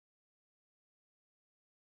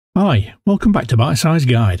Hi, welcome back to Bite Size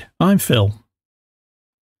Guide. I'm Phil.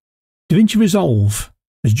 DaVinci Resolve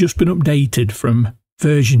has just been updated from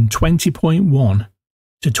version 20.1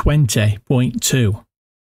 to 20.2.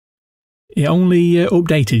 It only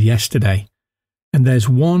updated yesterday, and there's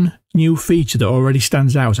one new feature that already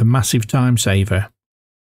stands out as a massive time saver,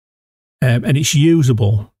 and it's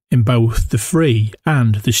usable in both the free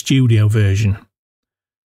and the studio version.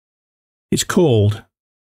 It's called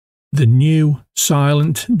the new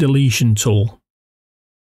Silence Deletion Tool.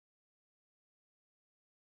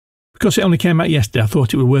 Because it only came out yesterday, I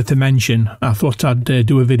thought it was worth a mention. I thought I'd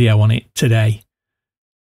do a video on it today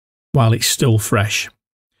while it's still fresh.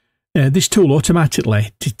 This tool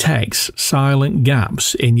automatically detects silent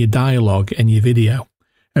gaps in your dialogue and your video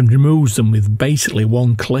and removes them with basically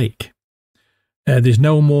one click. There's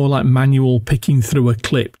no more like manual picking through a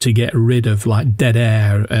clip to get rid of like dead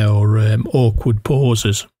air or awkward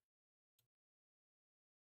pauses.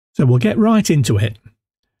 So we'll get right into it.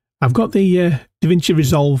 I've got the DaVinci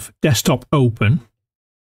Resolve desktop open,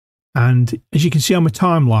 and as you can see on my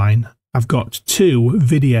timeline, I've got two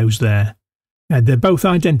videos there. They're both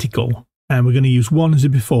identical, and we're going to use one as a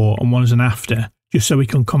before and one as an after, just so we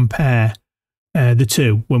can compare the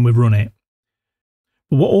two when we run it.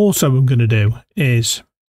 But what also I'm going to do is,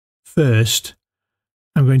 first,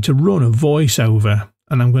 I'm going to run a voiceover,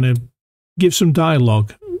 and I'm going to give some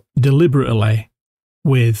dialogue deliberately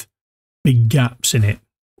with big gaps in it.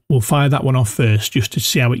 We'll fire that one off first just to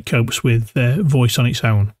see how it copes with voice on its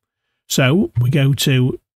own. So we go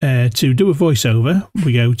to do a voiceover,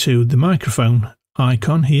 we go to the microphone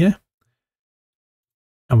icon here,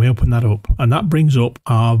 and we open that up, and that brings up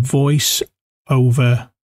our voice over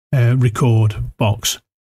record box.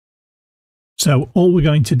 So all we're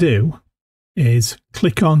going to do is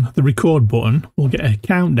click on the record button. We'll get a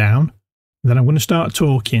countdown, and then I'm going to start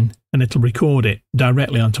talking, and it'll record it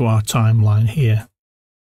directly onto our timeline here.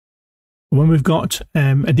 When we've got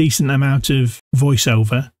a decent amount of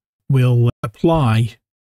voiceover, we'll apply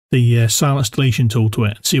the Silence Deletion Tool to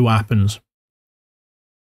it and see what happens.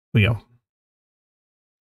 Here we go.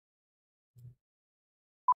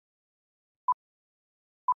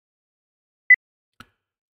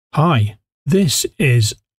 Hi, this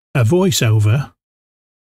is a voiceover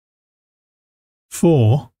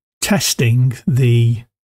for testing the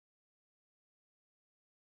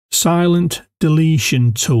Silence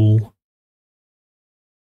Deletion Tool.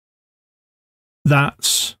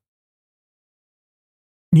 That's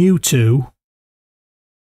new to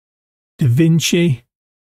DaVinci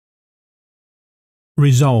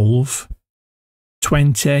Resolve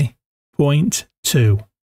 20.2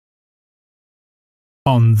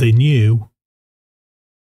 on the new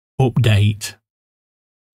update.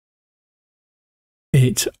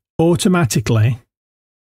 It automatically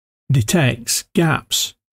detects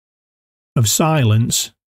gaps of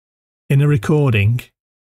silence in a recording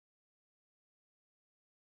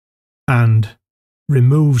and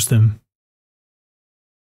removes them,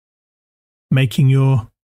 making your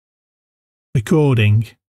recording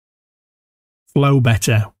flow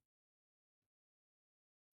better.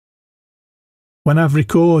 When I've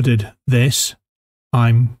recorded this,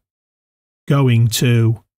 I'm going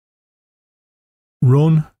to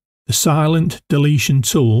run the Silence Deletion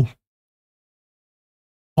Tool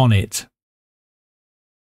on it.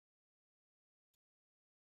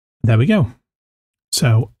 There we go.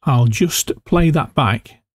 So I'll just play that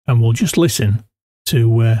back and we'll just listen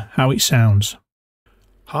to how it sounds.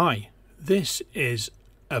 Hi, this is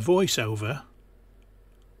a voiceover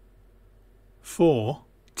for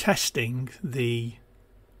testing the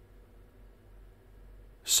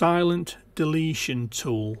Silence Deletion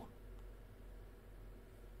Tool.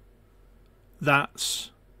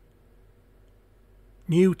 That's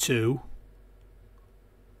new to.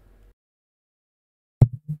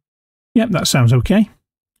 Yep, that sounds okay.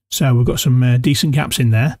 So we've got some decent gaps in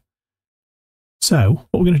there. So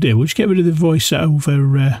what we're going to do, we'll just get rid of the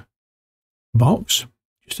voiceover box,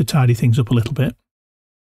 just to tidy things up a little bit.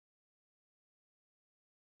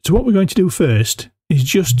 So what we're going to do first is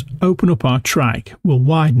just open up our track. We'll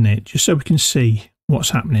widen it just so we can see what's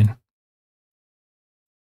happening.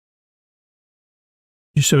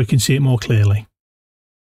 Just so we can see it more clearly.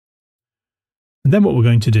 And then what we're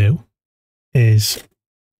going to do is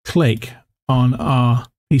click on our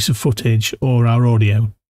piece of footage or our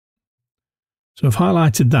audio. So I've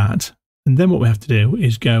highlighted that, and then what we have to do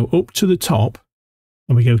is go up to the top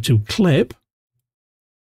and we go to Clip,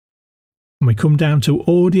 and we come down to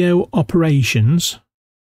Audio Operations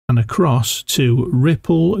and across to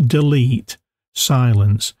Ripple Delete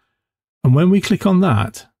Silence. And when we click on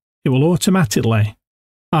that, it will automatically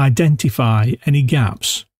identify any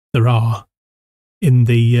gaps there are in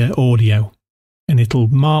the audio, and it'll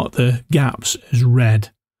mark the gaps as red.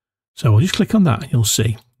 So I'll just click on that and you'll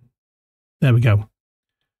see. There we go.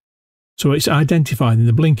 So it's identified in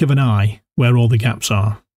the blink of an eye where all the gaps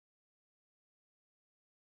are.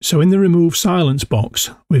 So in the remove silence box,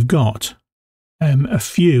 we've got a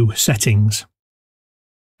few settings.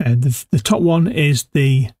 The top one is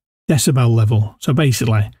the decibel level. So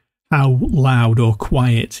basically how loud or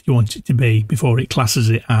quiet you want it to be before it classes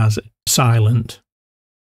it as silent.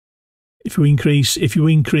 If you increase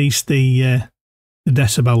the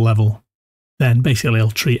decibel level, then basically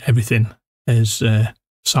it'll treat everything as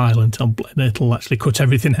silent. It'll actually cut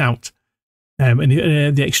everything out. And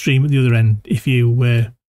the extreme at the other end, if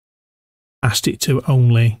you asked it to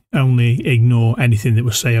only ignore anything that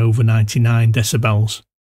was, say, over 99 decibels,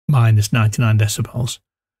 minus 99 decibels,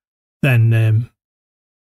 then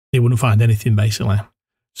it wouldn't find anything, basically.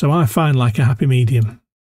 So I find like a happy medium.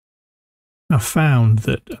 I've found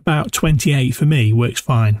that about 28 for me works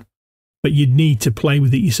fine, but you'd need to play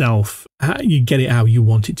with it yourself. You get it how you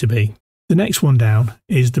want it to be. The next one down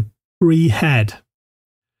is the pre-head,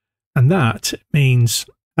 and that means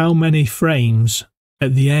how many frames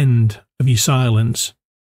at the end of your silence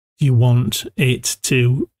do you want it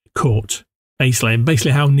to cut.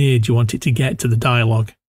 Basically how near do you want it to get to the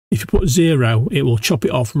dialogue. If you put 0, it will chop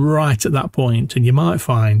it off right at that point, and you might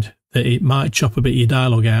find that it might chop a bit of your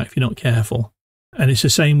dialogue out if you're not careful. And it's the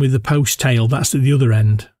same with the post tail. That's at the other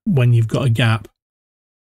end. When you've got a gap,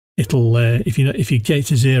 it'll if you get it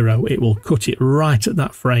to 0, it will cut it right at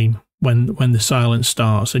that frame when the silence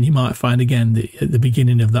starts. And you might find again that at the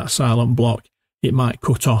beginning of that silent block, it might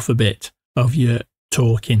cut off a bit of your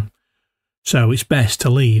talking. So it's best to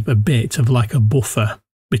leave a bit of like a buffer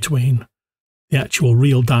between the actual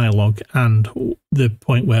real dialogue and the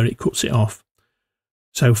point where it cuts it off.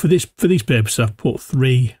 So for these purposes, I've put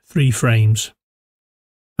three frames,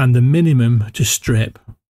 and the minimum to strip.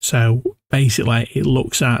 So basically, it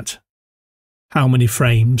looks at how many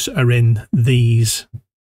frames are in these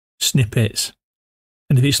snippets,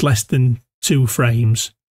 and if it's less than 2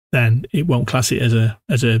 frames, then it won't class it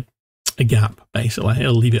as a gap. Basically,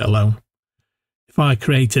 it'll leave it alone. If I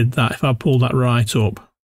created that, if I pulled that right up,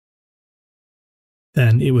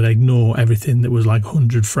 then it would ignore everything that was like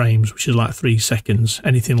 100 frames, which is like 3 seconds.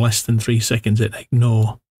 Anything less than 3 seconds, it'd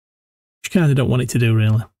ignore. Which you kind of don't want it to do,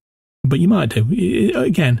 really. But you might do.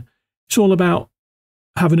 Again, it's all about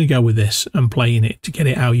having a go with this and playing it to get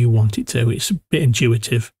it how you want it to. It's a bit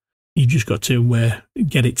intuitive. You just got to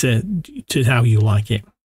get it to how you like it.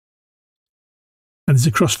 And there's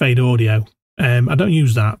a crossfade audio. I don't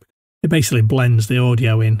use that. It basically blends the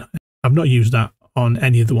audio in. I've not used that on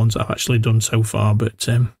any of the ones I've actually done so far, but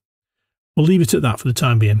we'll leave it at that for the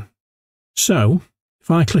time being. So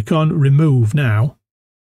if I click on remove now,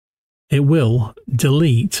 it will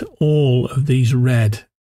delete all of these red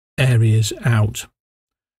areas out.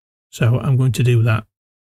 So I'm going to do that.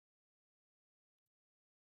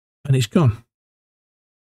 And it's gone.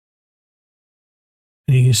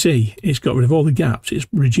 And you can see it's got rid of all the gaps. It's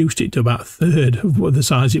reduced it to about a third of what the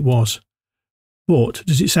size it was. But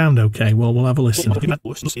does it sound okay? Well, we'll have a listen. We'll have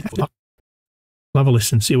a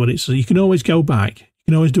listen, see what it's. So you can always go back. You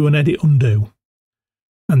can always do an edit undo,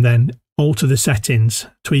 and then alter the settings,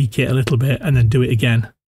 tweak it a little bit, and then do it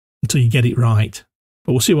again until you get it right.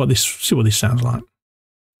 But we'll see what this sounds like.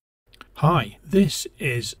 Hi, this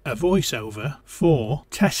is a voiceover for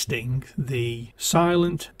testing the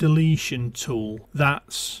Silent Deletion Tool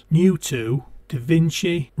that's new to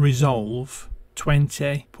DaVinci Resolve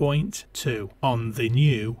 20.2 on the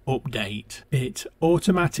new update. It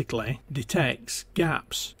automatically detects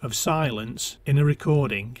gaps of silence in a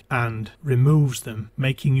recording and removes them,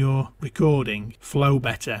 making your recording flow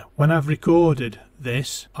better. When I've recorded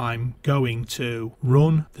this, I'm going to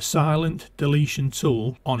run the Silent Deletion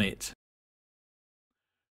Tool on it.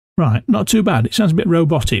 Right, not too bad. It sounds a bit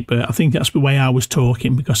robotic, but I think that's the way I was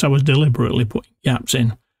talking because I was deliberately putting gaps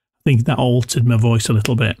in. I think that altered my voice a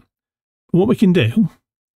little bit. What we can do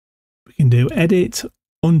edit,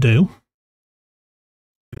 undo,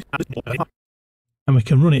 and we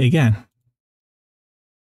can run it again.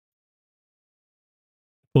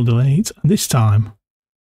 We'll delete, and this time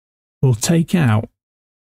we'll take out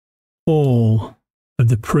all of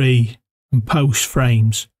the pre and post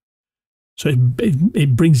frames. So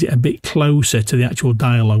it brings it a bit closer to the actual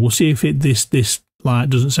dialogue. We'll see if this like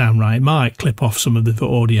doesn't sound right. It might clip off some of the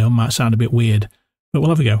audio, it might sound a bit weird, but we'll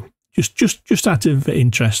have a go. Just out of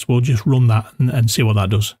interest, we'll just run that and see what that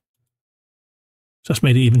does. So that's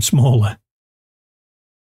made it even smaller.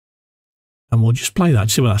 And we'll just play that to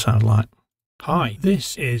see what that sounds like. Hi,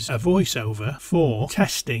 this is a voiceover for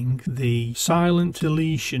testing the Silence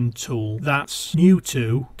Deletion Tool that's new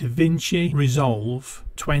to DaVinci Resolve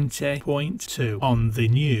 20.2. On the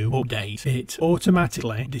new update, it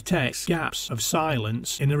automatically detects gaps of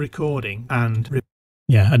silence in a recording and...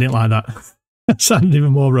 Yeah, I didn't like that. That sounded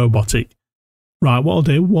even more robotic. Right, what I'll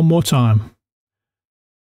do, one more time.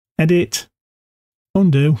 Edit,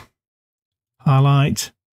 undo,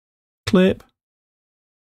 highlight, clip,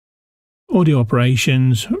 audio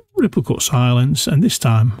operations, ripple cut silence, and this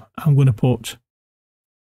time I'm going to put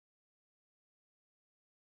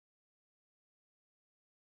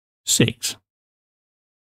six.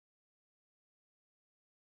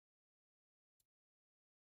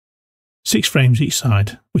 Six frames each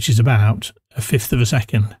side, which is about a fifth of a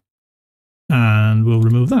second. And we'll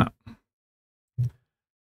remove that.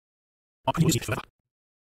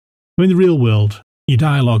 In the real world, your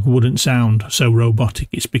dialogue wouldn't sound so robotic.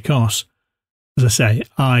 It's because, as I say,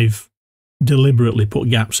 I've deliberately put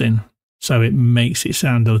gaps in, so it makes it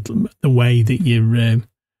sound a little, the way that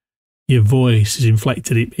your voice is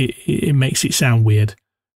inflected. It makes it sound weird.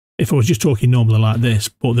 If I was just talking normally like this,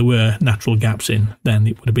 but there were natural gaps in, then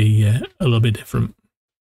it would be a little bit different.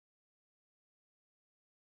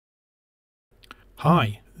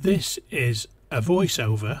 Hi, this is a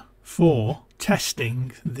voiceover for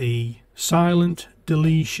testing the Silence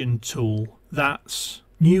Deletion Tool that's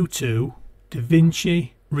new to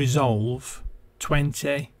DaVinci Resolve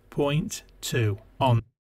 20.2 on.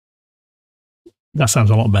 That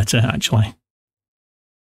sounds a lot better, actually.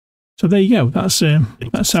 So there you go. That's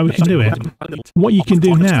how we can do it. What you can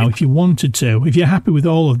do now, if you wanted to, if you're happy with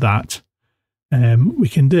all of that, we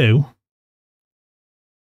can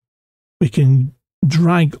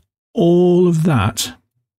drag all of that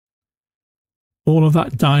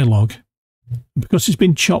dialogue. Because it's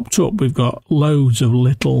been chopped up, we've got loads of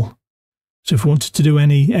little. So if we wanted to do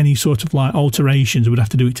any sort of like alterations, we'd have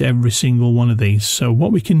to do it to every single one of these. So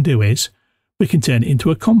what we can do is we can turn it into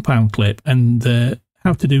a compound clip, and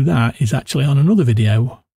how to do that is actually on another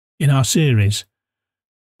video in our series.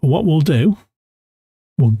 But what we'll do,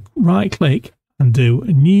 we'll right click and do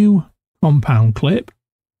a new compound clip,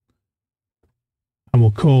 and we'll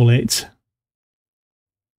call it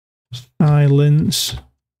Silence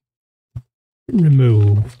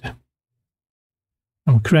Removed. And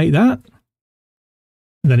we'll create that,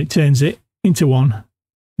 and then it turns it into one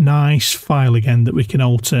nice file again that we can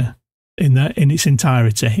alter in its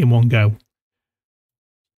entirety in one go.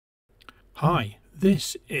 Hi,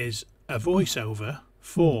 this is a voiceover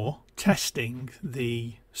for testing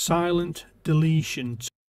the Silence Deletion Tool.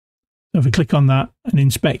 So if we click on that and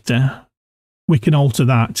inspector, we can alter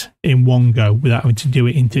that in one go without having to do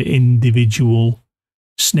it into individual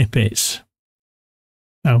snippets.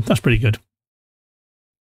 Oh, that's pretty good.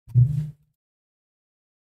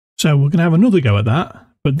 So we're going to have another go at that,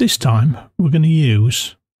 but this time we're going to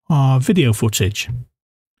use our video footage.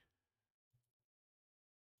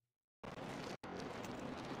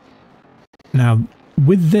 Now,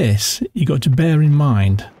 with this, you've got to bear in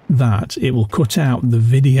mind that it will cut out the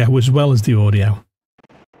video as well as the audio.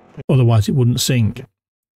 Otherwise, it wouldn't sync.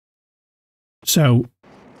 So,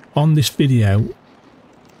 on this video,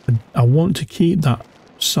 I want to keep that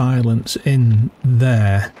silence in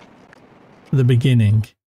there at the beginning.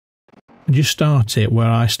 And just start it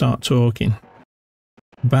where I start talking.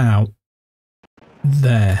 About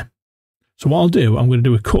there. So what I'll do, I'm going to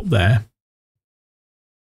do a cut there.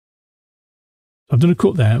 I've done a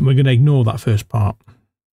cut there, and we're going to ignore that first part.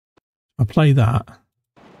 I'll play that.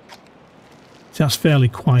 See, that's fairly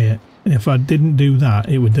quiet. And if I didn't do that,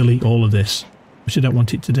 it would delete all of this, which I don't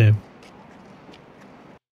want it to do.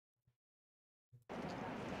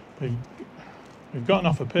 We've gotten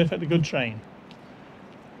off a perfectly good train.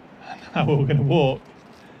 Now we're going to walk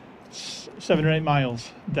 7 or 8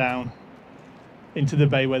 miles down into the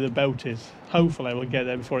bay where the boat is. Hopefully we'll get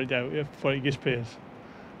there before it disappears.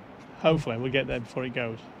 Hopefully we'll get there before it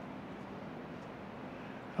goes.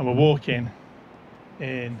 And we're walking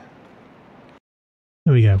in.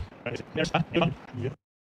 There we go.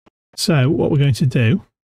 So what we're going to do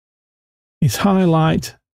is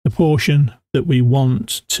highlight the portion that we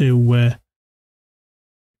want to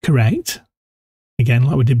correct. Again,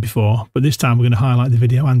 like we did before, but this time we're going to highlight the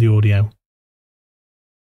video and the audio.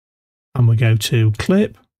 And we'll go to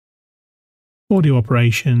Clip, Audio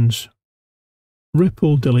Operations,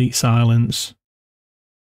 Ripple, Delete Silence,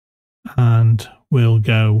 and we'll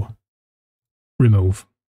go Remove.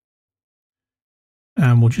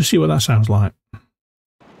 And we'll just see what that sounds like.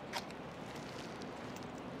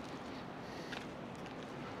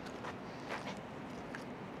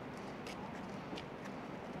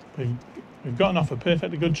 We've gotten off a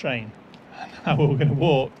perfectly good train. Now we're going to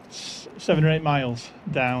walk 7 or 8 miles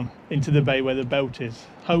down into the bay where the boat is.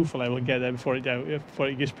 Hopefully we'll get there before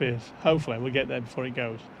it disappears. Hopefully we'll get there before it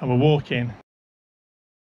goes. And we're walking.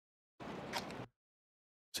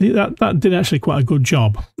 See, that did actually quite a good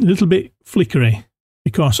job. A little bit flickery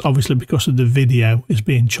because obviously because of the video is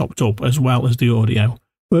being chopped up as well as the audio.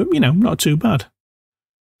 But you know, not too bad.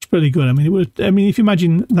 It's pretty good. I mean, if you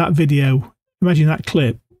imagine that video, imagine that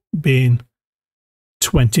clip being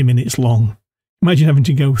 20 minutes long. Imagine having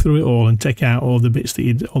to go through it all and take out all the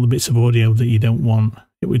bits of audio that you don't want.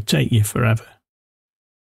 It would take you forever.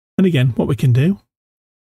 And again, what we can do,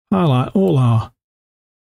 highlight all our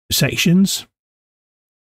sections,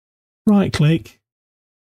 right click,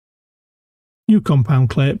 new compound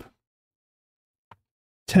clip,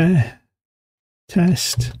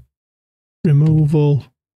 test, removal,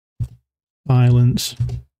 silence,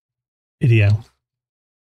 video.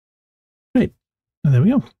 Great. And there we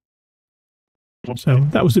go. So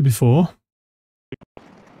that was the before.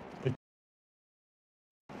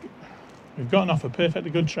 We've gotten off a perfectly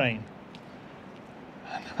good train.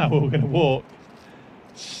 Now we're going to walk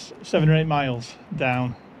 7 or 8 miles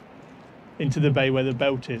down into the bay where the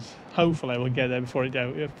boat is. Hopefully we'll get there before it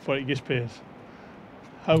disappears.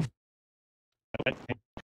 Hopefully.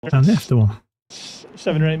 And the after one.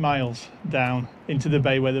 7 or 8 miles down into the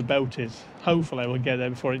bay where the boat is. Hopefully we'll get there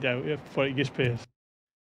before it disappears.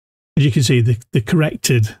 As you can see, the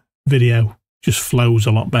corrected video just flows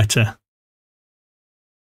a lot better.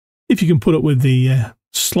 If you can put up with the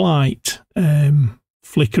slight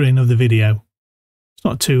flickering of the video, it's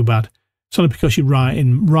not too bad. It's only because you're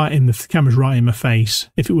the camera's right in my face.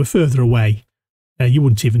 If it were further away, you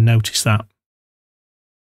wouldn't even notice that.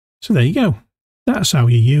 So there you go. That's how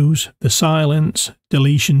you use the Silence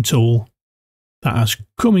Deletion Tool that has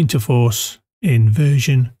come into force in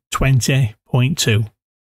version 20.2.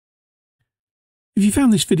 If you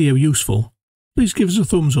found this video useful, please give us a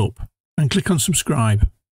thumbs up and click on subscribe.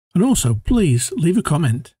 And also, please leave a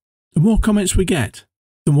comment. The more comments we get,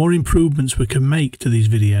 the more improvements we can make to these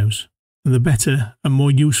videos, and the better and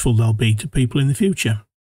more useful they'll be to people in the future.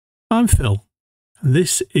 I'm Phil, and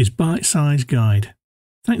this is Bite Size Guide.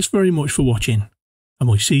 Thanks very much for watching, and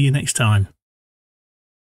we'll see you next time.